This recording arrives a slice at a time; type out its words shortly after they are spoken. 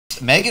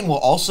Megan will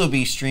also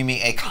be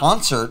streaming a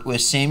concert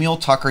with Samuel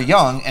Tucker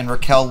Young and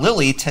Raquel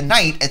Lily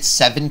tonight at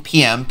 7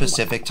 p.m.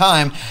 Pacific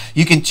time.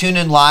 You can tune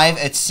in live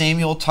at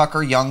Samuel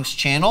Tucker Young's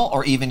channel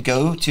or even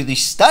go to the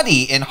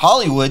Study in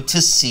Hollywood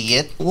to see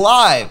it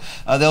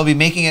live. They'll be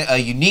making it a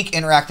unique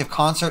interactive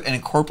concert and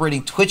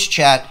incorporating Twitch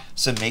chat,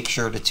 so make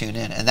sure to tune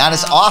in. And that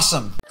is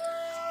awesome.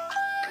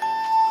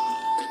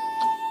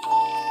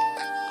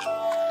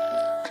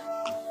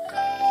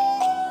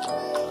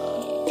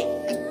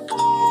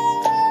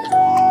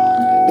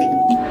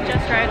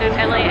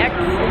 LAX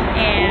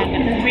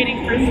and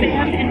waiting for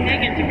Sam and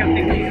Megan to come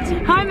pick me up.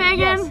 Hi Megan!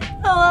 Yes.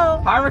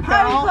 Hello! Hi Raquel!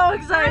 I'm so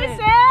excited! Hi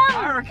Sam!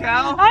 Hi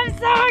Raquel! I'm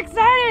so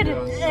excited!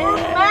 We're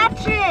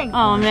matching!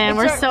 Oh man,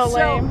 we're so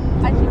lame.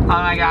 Oh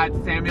my god,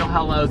 Samuel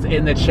Hello's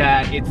in the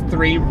chat. It's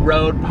 3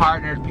 road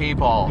partnered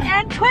people.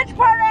 And Twitch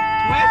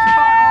partners! Twitch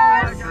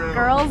partners!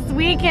 Girls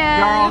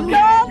Weekend!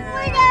 Girls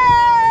Weekend!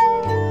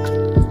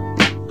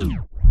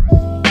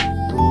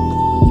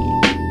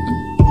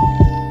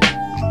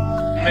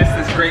 Miss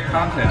this great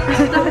content.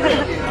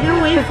 Get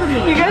away from me.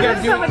 You guys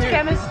have so much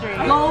chemistry.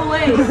 Go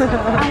away.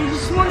 I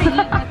just want to eat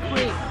my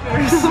plate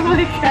first. Oh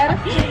my god.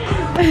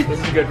 This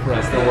is good for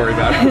us, don't worry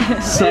about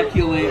it.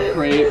 Succulent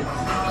crepe.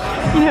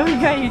 You know we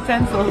got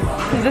utensils.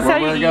 Is this how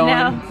you eat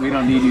now? We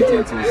don't need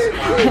utensils.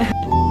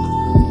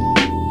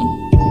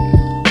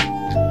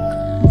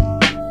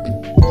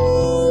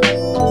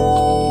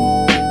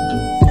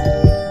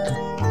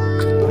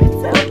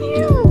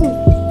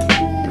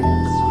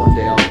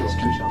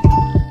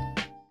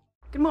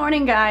 Good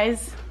morning,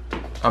 guys.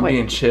 I'm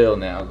being chill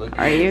now. Look.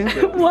 Are you?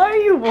 Why are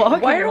you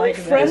walking? Why are we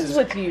friends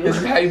with you? This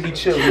is how you be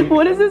chill.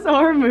 What is this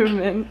arm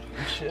movement?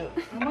 Chill.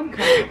 I'm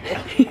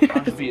uncomfortable.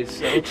 I'm being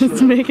so chill.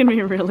 It's making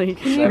me really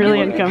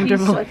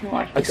uncomfortable.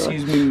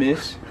 Excuse me,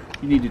 miss.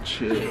 You need to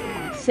chill.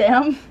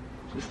 Sam?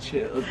 Just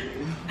chill,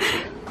 dude.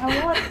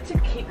 I want to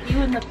kick you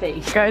in the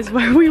face. Guys,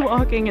 why are we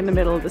walking in the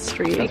middle of the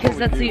street? Because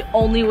that's the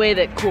only way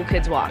that cool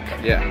kids walk.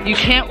 Yeah. You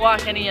can't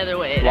walk any other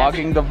way.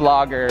 Vlogging the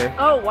vlogger.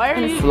 Oh, why are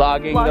you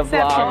vlogging the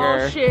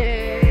vlogger?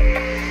 Bullshit.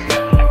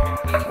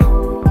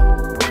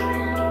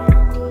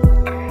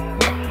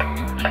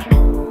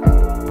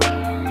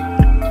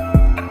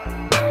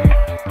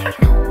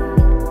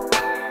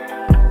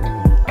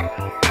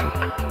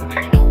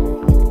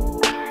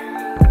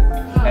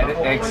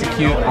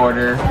 Execute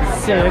order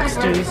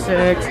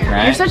 626.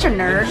 Right? You're such a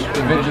nerd.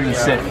 Revenge of the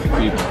Sith,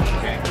 people.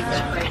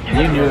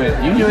 You knew it.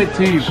 You knew it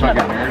too, you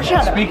fucking nerd.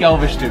 Speak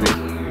Elvish to me.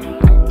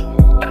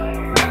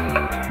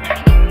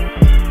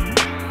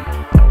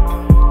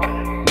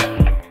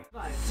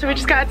 So we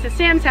just got to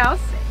Sam's house.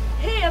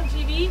 Hey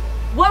MTV,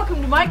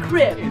 welcome to my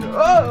crib.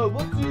 Oh,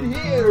 what's in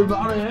here?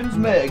 My name's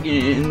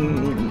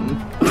Megan.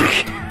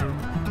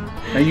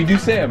 Now you do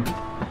Sam.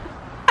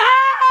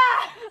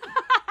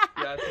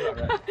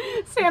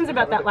 Sam's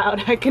about that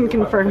loud, I can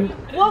confirm.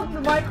 Welcome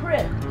to my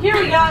crib. Here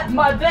we got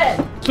my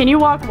bed. Can you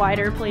walk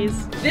wider,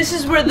 please? This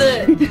is where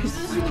the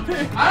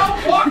I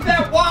don't walk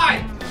that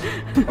wide!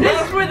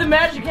 this is where the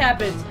magic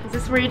happens. Is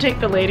this where you take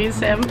the ladies,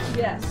 Sam?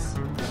 Yes.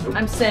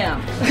 I'm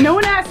Sam. No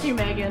one asked you,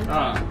 Megan.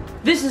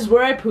 This is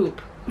where I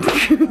poop.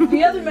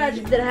 The other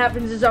magic that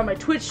happens is on my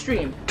Twitch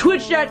stream.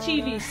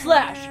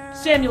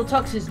 Twitch.tv/Samuel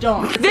Tucks his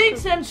dong.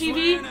 Thanks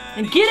MTV,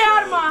 and get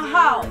out of my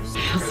house. I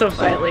feel so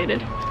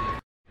violated.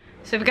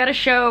 So we've got a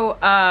show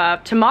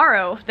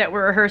tomorrow that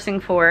we're rehearsing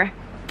for.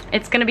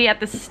 It's gonna be at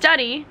the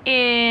Study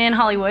in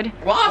Hollywood.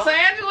 Los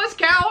Angeles,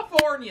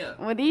 California!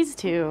 With these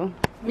two.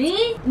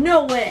 Me?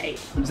 No way.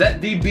 Is that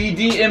the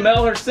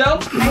BDML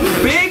herself?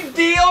 Big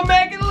deal,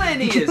 Megan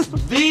Lenius.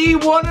 The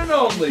one and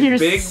only. You're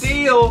big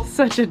deal.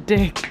 Such a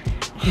dick.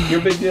 You're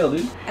a big deal,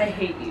 dude. I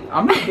hate you.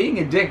 I'm not being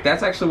a dick.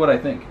 That's actually what I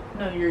think.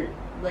 No, you're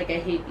like, I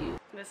hate you.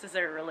 This is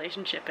their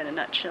relationship in a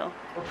nutshell.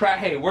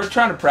 Hey, we're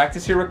trying to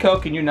practice here, Raquel.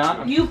 Can you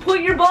not? You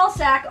put your ball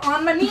sack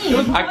on my knee.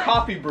 I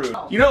coffee brewed.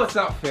 You know it's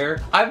not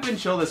fair. I've been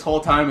chill this whole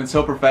time and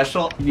so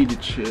professional. You need to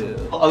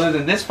chill. Other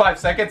than this 5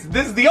 seconds,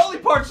 this is the only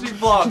part she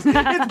vlogs.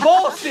 It's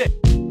bullshit.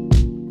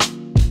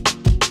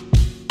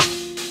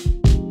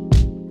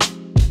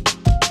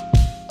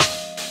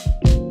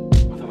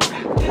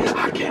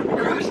 I can't be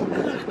crushed.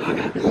 I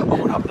gotta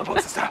open up the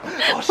books and stuff.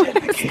 Oh shit,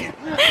 the game.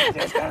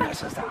 There's gotta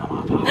mess with stuff.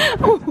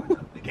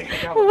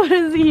 What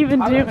is he even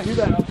doing?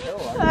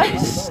 I'm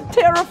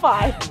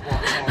terrified.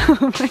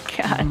 Oh my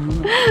god.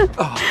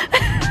 Oh.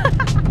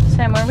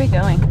 Sam, where are we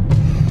going?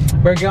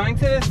 We're going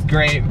to this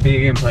great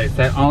vegan place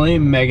that only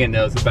Megan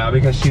knows about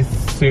because she's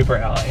super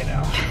LA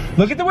now.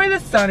 Look at the way the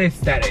sun is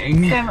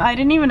setting. Sam, I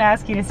didn't even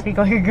ask you to speak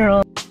like a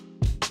girl.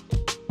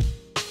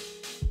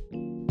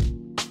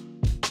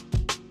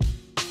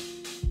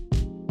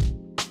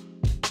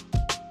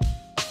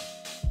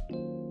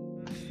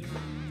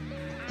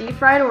 Deep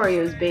fried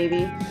Oreos,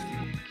 baby.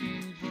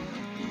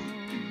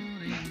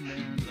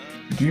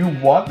 Do you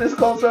want this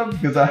close up?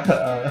 Because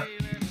Oh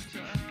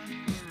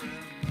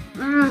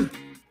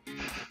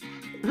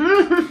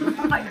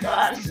my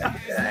god, so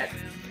good.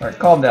 Alright,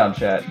 calm down,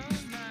 chat.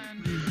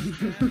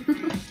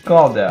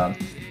 Calm down.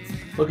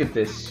 Look at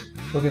this.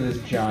 Look at this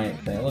giant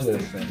thing. Look at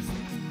this thing.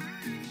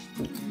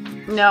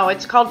 No,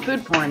 it's called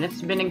food porn.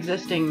 It's been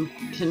existing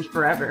since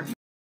forever.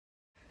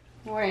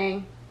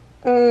 Morning.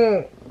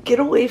 Get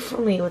away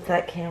from me with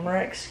that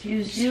camera,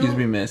 excuse you. Excuse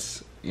me,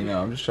 miss. You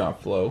know, I'm just trying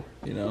to flow,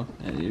 you know,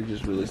 and you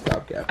just really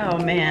stopgapping. Oh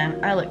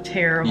man, I look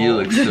terrible. You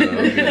look so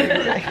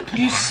good.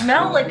 You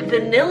smell like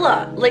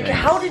vanilla. Like,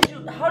 how do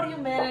you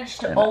manage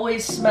to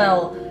always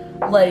smell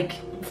like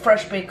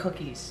fresh baked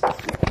cookies?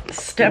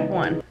 Step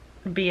 1,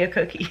 be a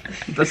cookie.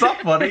 That's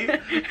not funny.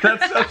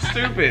 That's so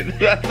stupid.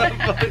 That's not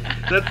funny.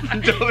 That's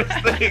the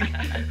dumbest thing.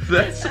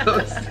 That's so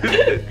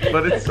stupid.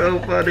 But it's so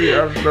funny.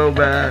 I'm so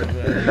bad.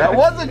 That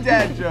was a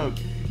dad joke.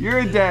 You're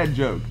a dad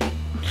joke.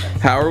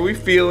 How are we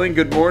feeling?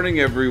 Good morning,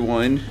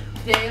 everyone.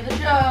 Day of the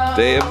show.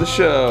 Day of the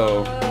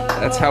show.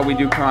 That's how we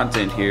do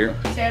content here.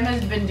 Sam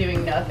has been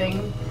doing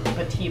nothing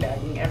but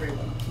teabagging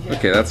everyone.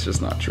 Okay, that's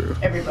just not true.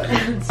 Everybody.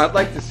 I'd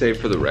like to say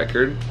for the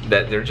record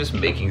that they're just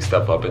making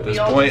stuff up at this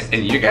point,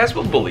 and you guys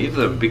will believe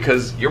them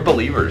because you're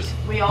believers.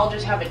 We all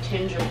just have a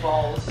tinge of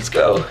balls. Let's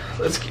go.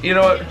 You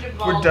know what?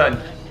 We're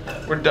done.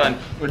 We're done.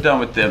 We're done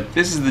with them.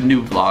 This is the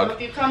new So vlog.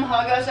 if you come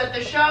hug us at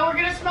the show, we're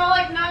gonna smell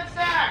like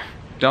nutsack.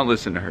 Don't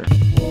listen to her.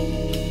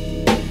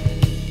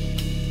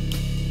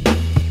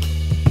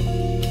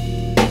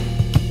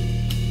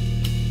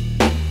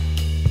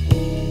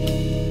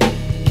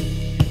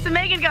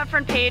 Megan got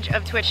front page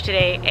of Twitch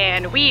today,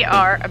 and we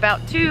are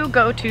about to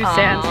go to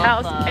Sam's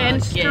house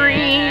and stream.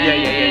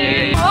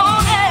 Yeah.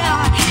 Oh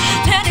yeah,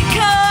 let it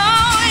go.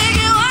 You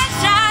get one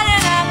shot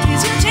and I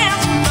please your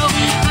chance to know.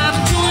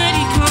 After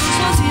 20 goes,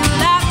 we'll see a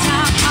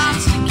lifetime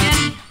once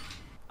again.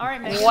 All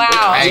right, Megan. Wow.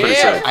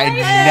 I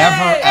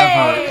never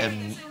ever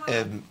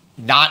am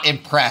not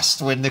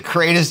impressed when the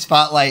creative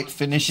spotlight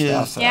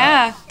finishes.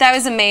 Yeah, that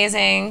was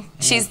amazing.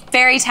 She's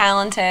very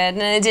talented. And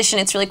in addition,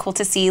 it's really cool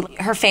to see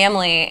her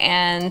family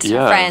and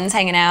her friends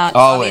hanging out.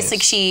 Always. Obviously,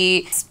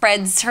 she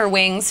spreads her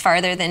wings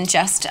farther than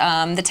just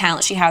the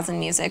talent she has in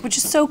music, which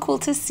is so cool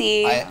to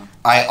see.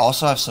 I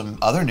also have some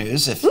other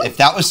news. If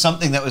that was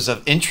something that was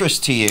of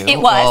interest to you, It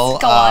was.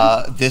 Go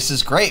on. This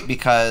is great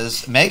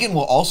because Megan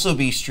will also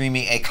be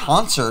streaming a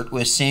concert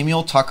with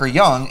Samuel Tucker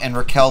Young and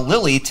Raquel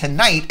Lily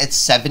tonight at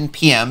 7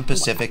 p.m.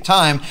 Pacific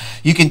time.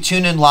 You can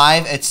tune in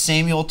live at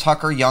Samuel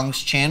Tucker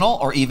Young's channel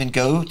or even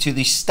go to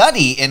the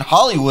Study in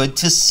Hollywood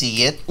to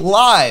see it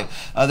live.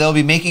 They'll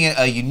be making it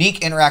a unique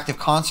interactive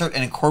concert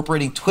and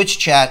incorporating Twitch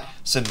chat,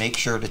 so make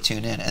sure to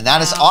tune in. And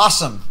that is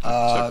awesome,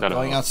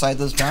 going outside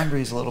those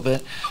boundaries a little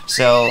bit.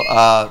 So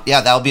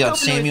yeah, that'll be on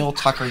Samuel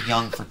Tucker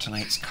Young for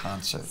tonight's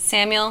concert.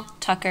 Samuel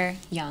Tucker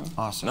Young.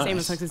 Awesome.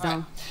 Samuel Tucker's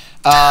down.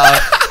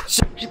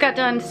 Just got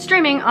done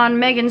streaming on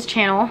Megan's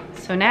channel,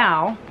 so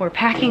now we're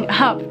packing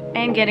up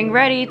and getting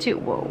ready to,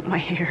 whoa, my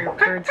hair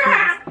hurts.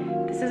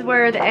 This is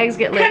where the eggs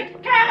get laid.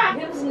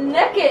 He was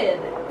naked.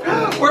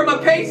 Where are my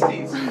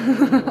pasties?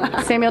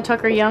 Samuel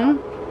Tucker Young.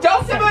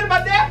 Don't sit on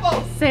my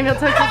nipples! Samuel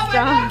Tucker's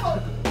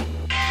down. This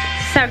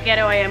is how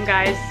ghetto I am,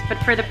 guys, but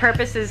for the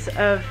purposes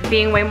of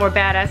being way more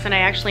badass than I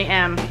actually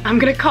am, I'm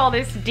gonna call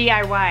this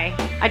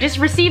DIY. I just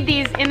received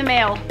these in the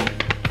mail,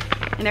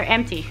 and they're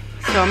empty.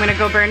 So I'm gonna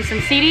go burn some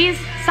CDs,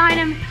 sign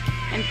them,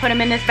 and put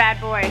them in this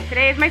bad boy.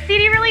 Today is my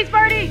CD release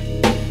party!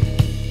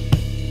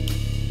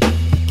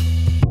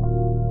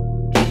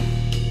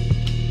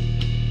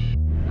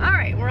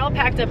 Alright, we're all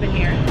packed up in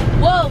here.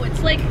 Whoa,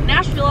 it's like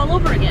Nashville all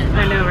over again.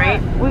 I know,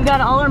 right? We've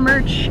got all our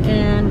merch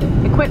and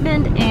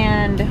equipment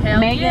and Hell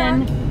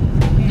Megan.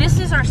 yeah. This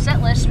is our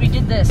set list. We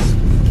did this.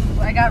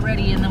 I got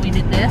ready and then we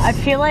did this. I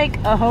feel like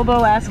a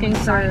hobo asking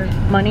for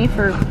money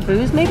for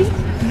booze, maybe?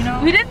 You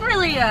know, we didn't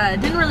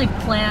really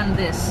plan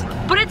this,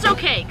 but it's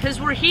okay because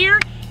we're here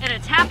and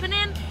it's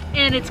happening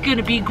and it's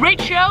gonna be a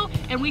great show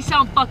and we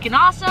sound fucking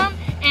awesome.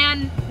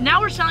 And now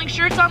we're selling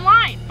shirts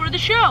online for the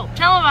show.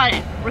 Tell them about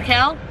it,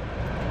 Raquel.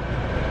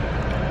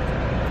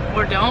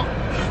 Or don't.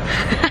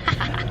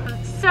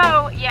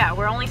 So yeah,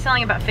 we're only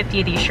selling about 50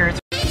 of these shirts.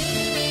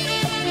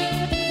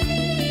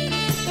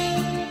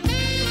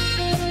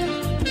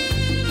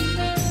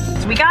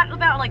 So we got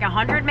about like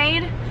 100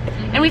 made,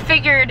 and we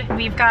figured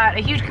we've got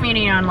a huge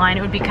community online.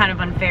 It would be kind of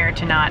unfair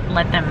to not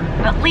let them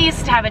at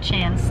least have a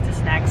chance to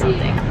snag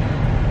something.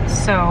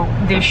 So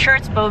the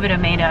shirts Bovida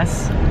made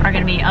us are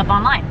gonna be up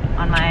online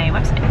on my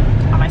website,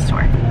 on my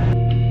store.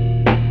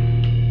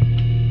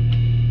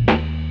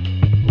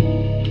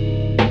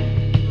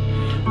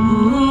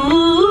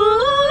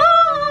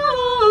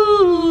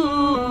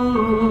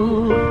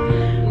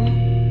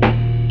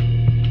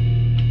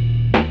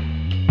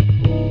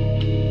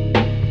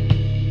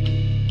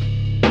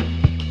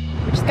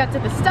 We just got to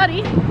the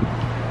study.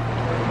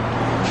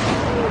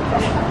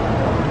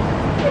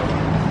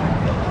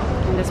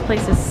 And this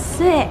place is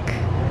sick.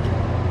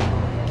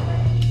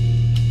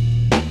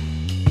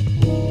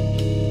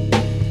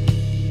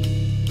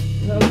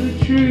 Tell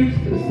the truth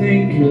to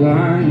think you're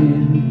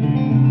lying.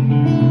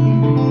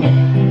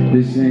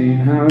 This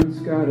ain't how it's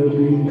gotta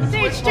be.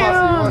 Stage 2!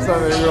 What's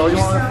up, baby girl? You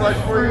want me to flex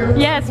for you?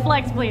 Yes,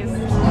 flex, please.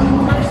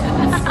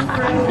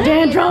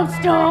 Dan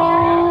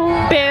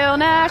Drumstone! Bill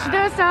Nash,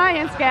 the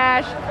Science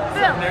Gash.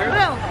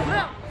 Bill.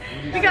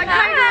 We got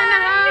Kyra in the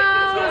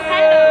house.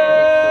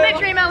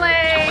 Mitch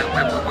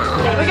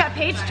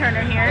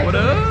Turner here. What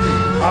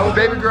up?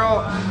 Baby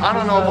girl, I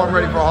don't know if I'm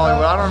ready for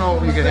Hollywood. I don't know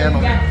if you can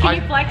handle me. Can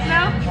you flex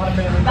now?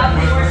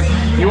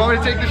 You want me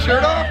to take the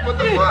shirt off? What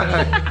the fuck?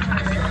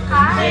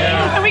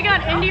 Hi. So we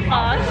got Indy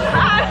Foss,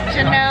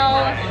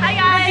 Janelle. Hi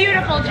guys. The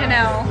beautiful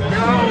Janelle.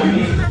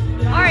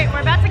 All right,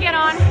 we're about to get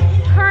on.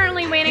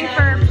 Currently waiting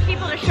for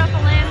people to shuffle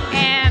in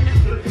and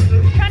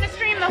trying to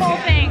stream the whole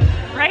thing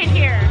right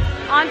here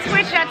on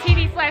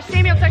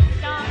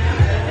twitch.tv/SamuelTucker.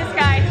 This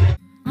guy.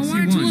 I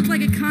want it to look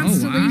like a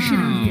constellation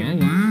out here. Oh,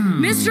 wow.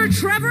 Mr.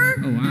 Trevor,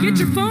 get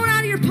your phone out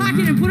of your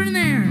pocket and put it in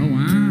there. Oh,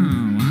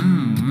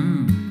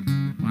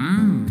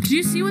 wow. Do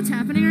you see what's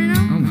happening right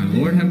now? Oh, my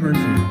Lord have mercy.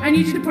 I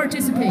need you to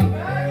participate.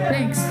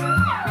 Thanks.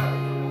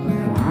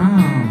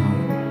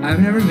 Wow.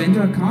 I've never been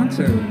to a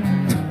concert.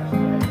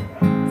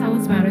 Tell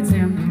us about it,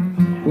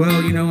 Sam.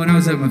 Well, you know, when I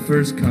was at my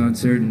first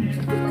concert in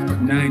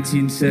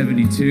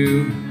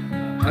 1972,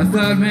 I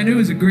thought, man, it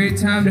was a great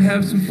time to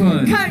have some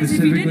fun. Guys, if you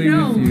specifically didn't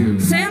know, with you.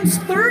 Sam's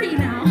 30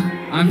 now.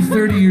 I'm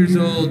 30 years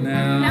old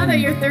now. Now that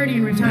you're 30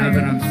 and Now retired.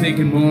 that I'm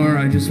thinking more,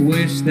 I just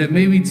wish that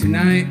maybe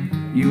tonight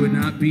you would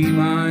not be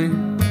my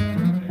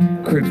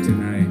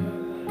kryptonite.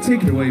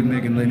 Take it away,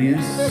 Megan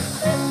Lenius.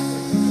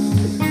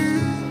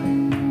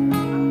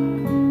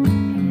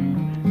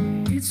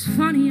 It's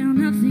funny how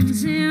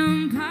nothing's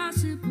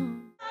impossible.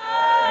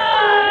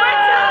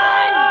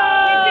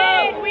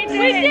 We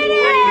did it!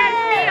 How do you guys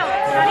feel?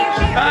 How do you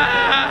feel?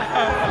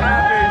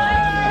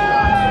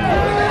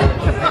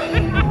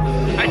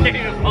 I can't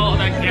even follow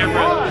that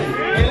camera.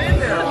 Get in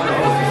there.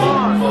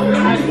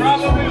 I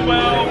probably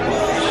will.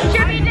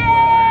 Jimmy Day!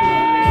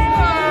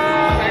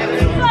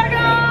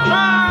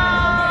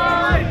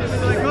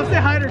 Go say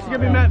hi to her, she's gonna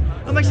be mad.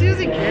 I'm like, she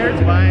doesn't care,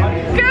 it's fine.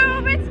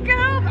 Goob! It's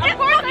Goob! Of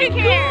course I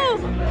care!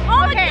 Oh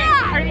my Okay,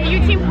 God! are you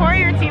Team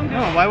Corey or Team Goob?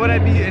 No, why would I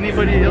be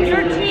anybody else?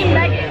 You're Team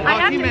Megan.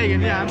 Oh, Team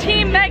Megan, yeah.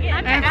 Team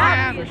Megan. And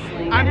Sam.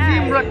 I'm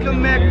Team Raquel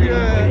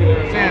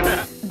Lily.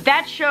 Sam.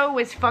 That show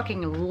was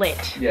fucking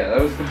lit. Yeah,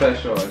 that was the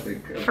best show, I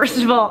think. First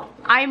of all,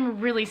 I'm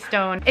really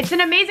stoned. It's an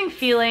amazing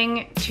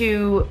feeling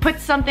to put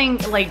something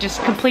like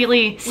just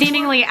completely,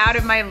 seemingly out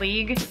of my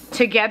league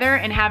together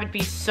and have it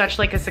be such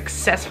like a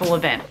successful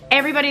event.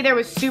 Everybody there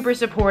was super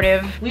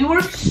supportive. We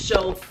worked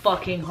so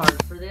fucking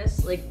hard for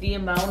this. Like the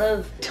amount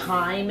of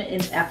time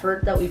and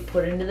effort that we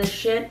put into this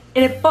shit,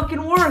 and it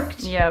fucking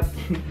worked. Yep.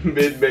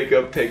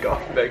 Mid-makeup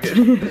takeoff,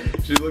 Megan.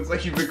 She looks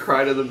like you've been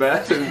crying in the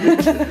bathroom.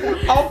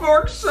 I've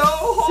worked so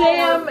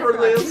hard for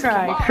this.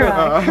 Cry.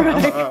 I'm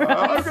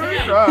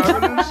gonna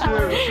cry.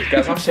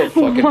 Guys, I'm so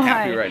fucking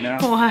happy right now.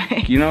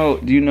 Why? Do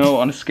you know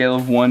on a scale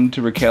of 1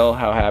 to Raquel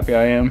how happy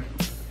I am?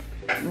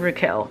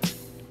 Raquel.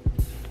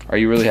 Are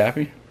you really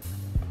happy?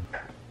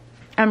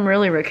 I'm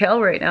really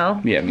Raquel right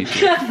now. Yeah, me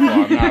too. Well,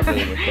 I'm not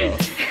really Raquel.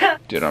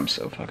 Dude, I'm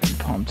so fucking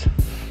pumped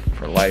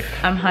for life.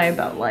 I'm high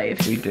about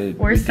life. We did.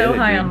 We're so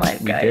high on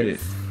life, We guys. did it.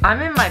 I'm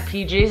in my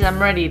PJs. I'm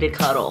ready to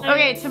cuddle.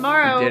 Okay,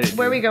 tomorrow, We did it,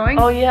 where are we dude. going?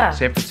 Oh yeah.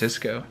 San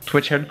Francisco.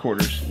 Twitch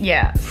headquarters.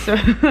 Yeah, so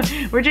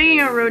we're taking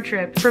a road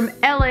trip from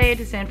LA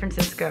to San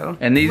Francisco.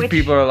 And these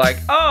people are like,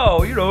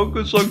 oh, you know,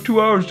 it's like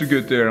 2 hours to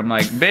get there. I'm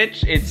like,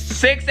 bitch, it's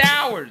 6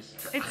 hours.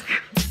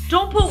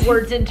 Don't put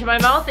words into my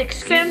mouth.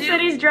 Excuse Sam you.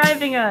 said he's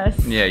driving us.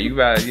 Yeah, you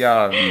guys,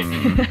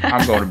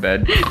 I'm going to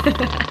bed.